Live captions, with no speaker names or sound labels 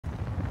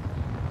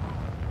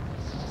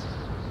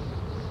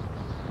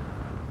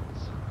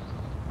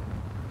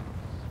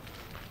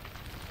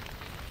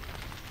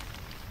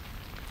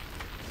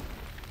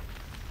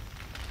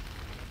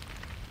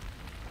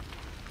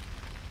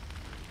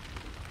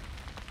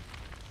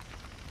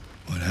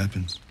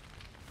happens?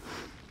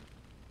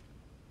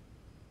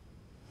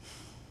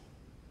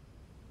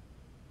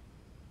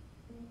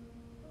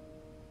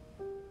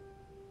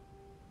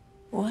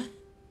 What?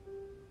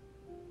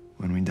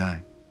 When we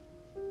die,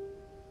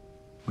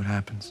 what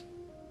happens?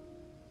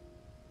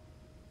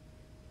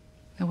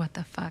 What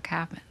the fuck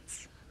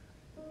happens?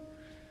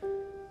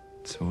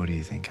 So what do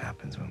you think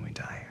happens when we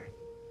die?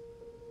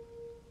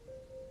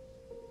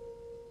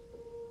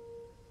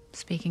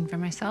 Speaking for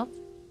myself?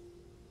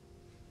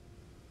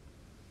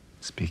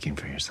 Speaking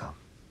for yourself.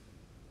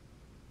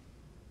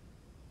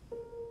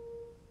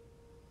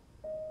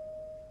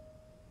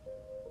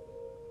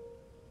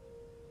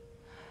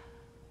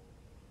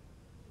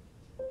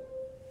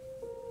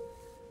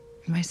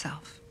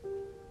 Myself.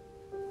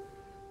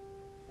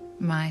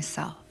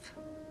 Myself.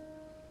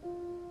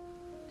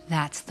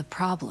 That's the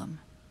problem.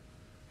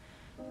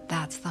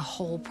 That's the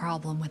whole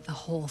problem with the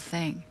whole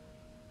thing.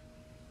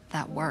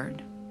 That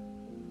word.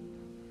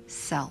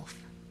 Self.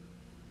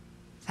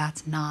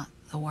 That's not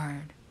the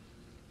word.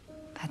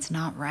 That's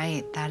not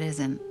right. That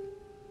isn't.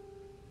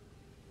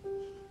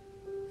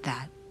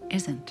 That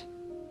isn't.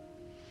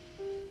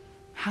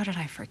 How did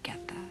I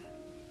forget that?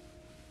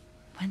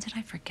 When did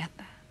I forget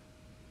that?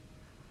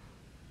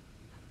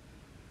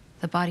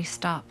 The body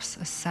stops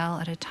a cell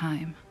at a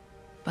time,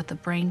 but the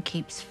brain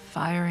keeps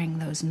firing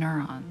those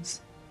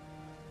neurons.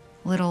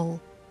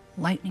 Little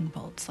lightning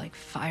bolts like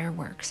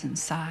fireworks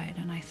inside,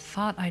 and I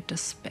thought I'd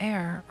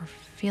despair or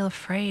feel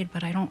afraid,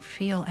 but I don't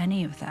feel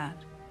any of that.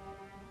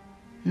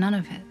 None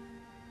of it.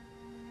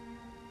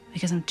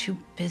 Because I'm too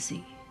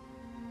busy.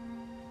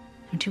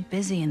 I'm too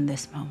busy in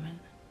this moment,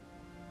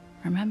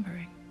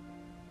 remembering.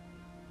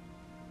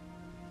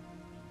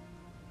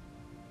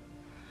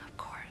 Of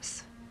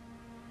course.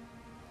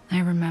 I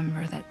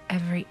remember that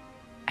every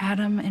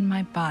atom in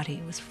my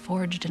body was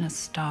forged in a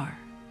star.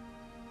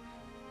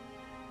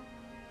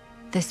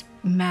 This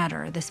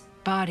matter, this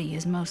body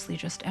is mostly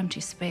just empty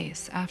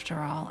space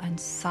after all, and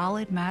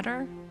solid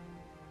matter,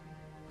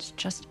 it's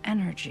just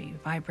energy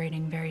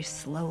vibrating very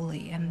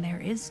slowly, and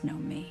there is no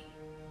me.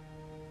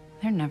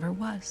 There never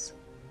was.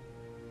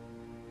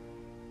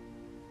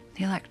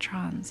 The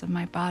electrons of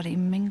my body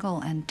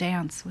mingle and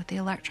dance with the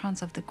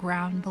electrons of the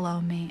ground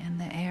below me and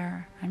the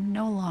air. I'm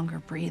no longer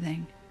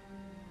breathing.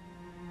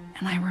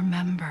 And I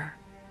remember.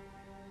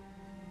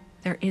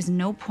 There is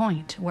no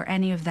point where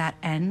any of that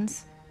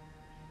ends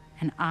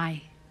and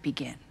I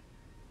begin.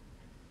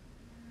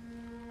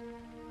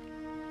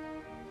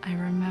 I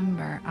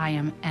remember I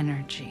am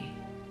energy,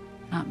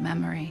 not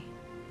memory,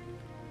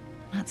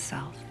 not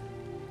self.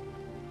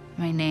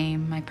 My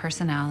name, my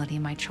personality,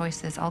 my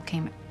choices all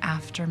came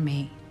after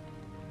me.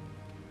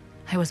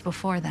 I was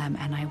before them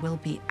and I will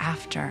be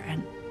after,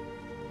 and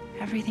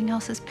everything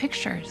else is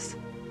pictures,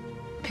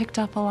 picked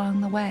up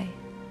along the way.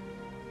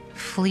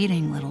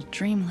 Fleeting little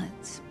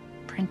dreamlets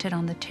printed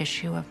on the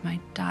tissue of my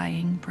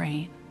dying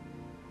brain.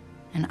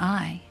 And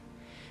I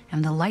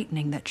am the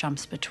lightning that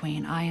jumps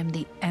between. I am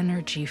the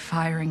energy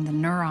firing the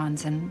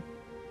neurons, and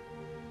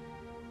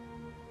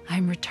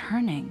I'm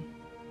returning.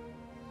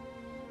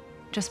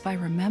 Just by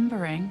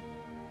remembering,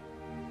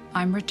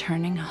 I'm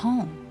returning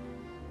home.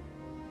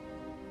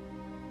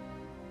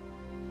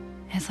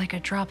 It's like a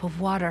drop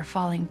of water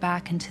falling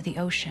back into the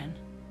ocean,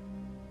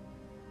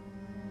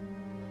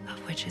 of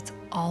which it's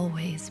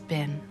always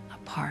been a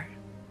part.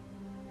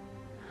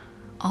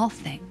 All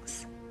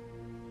things,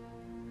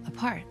 a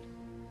part.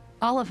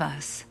 All of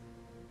us,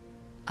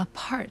 a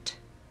part.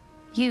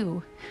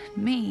 You,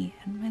 and me,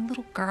 and my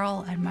little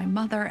girl, and my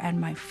mother, and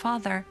my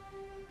father.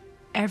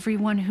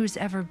 Everyone who's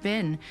ever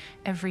been.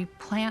 Every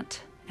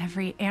plant,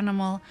 every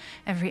animal,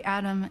 every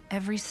atom,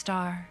 every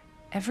star,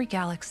 every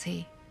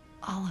galaxy.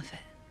 All of it.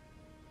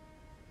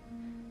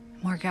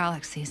 More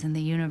galaxies in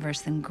the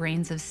universe than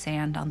grains of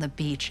sand on the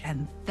beach,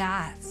 and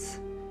that's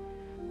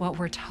what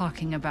we're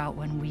talking about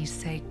when we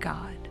say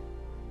God.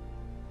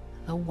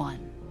 The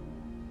One.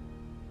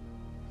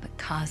 The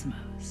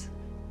cosmos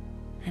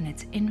and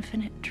its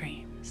infinite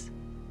dreams.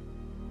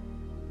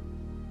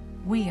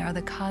 We are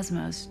the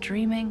cosmos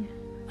dreaming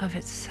of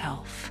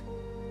itself.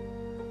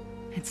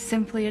 It's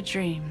simply a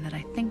dream that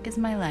I think is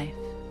my life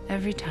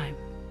every time.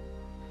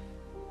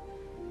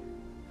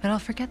 But I'll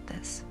forget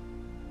this.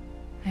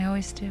 I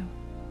always do.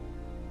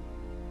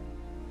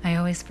 I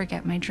always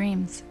forget my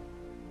dreams.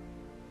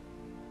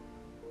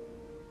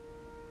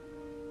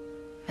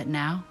 But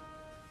now,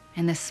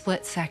 in this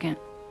split second,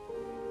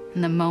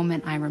 in the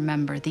moment I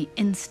remember, the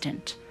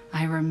instant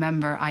I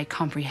remember, I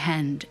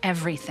comprehend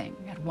everything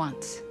at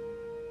once.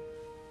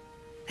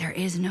 There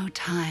is no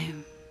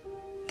time.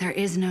 There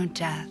is no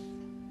death.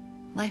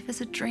 Life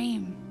is a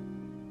dream.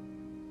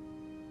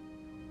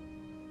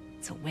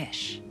 It's a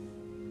wish.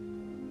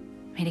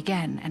 Made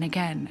again and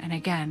again and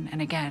again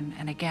and again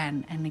and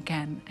again and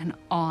again and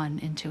on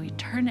into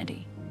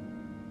eternity.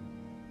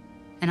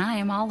 And I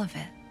am all of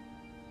it.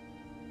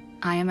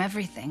 I am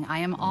everything. I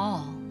am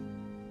all.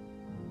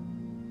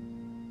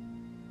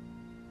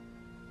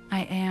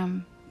 I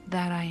am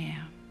that I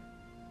am.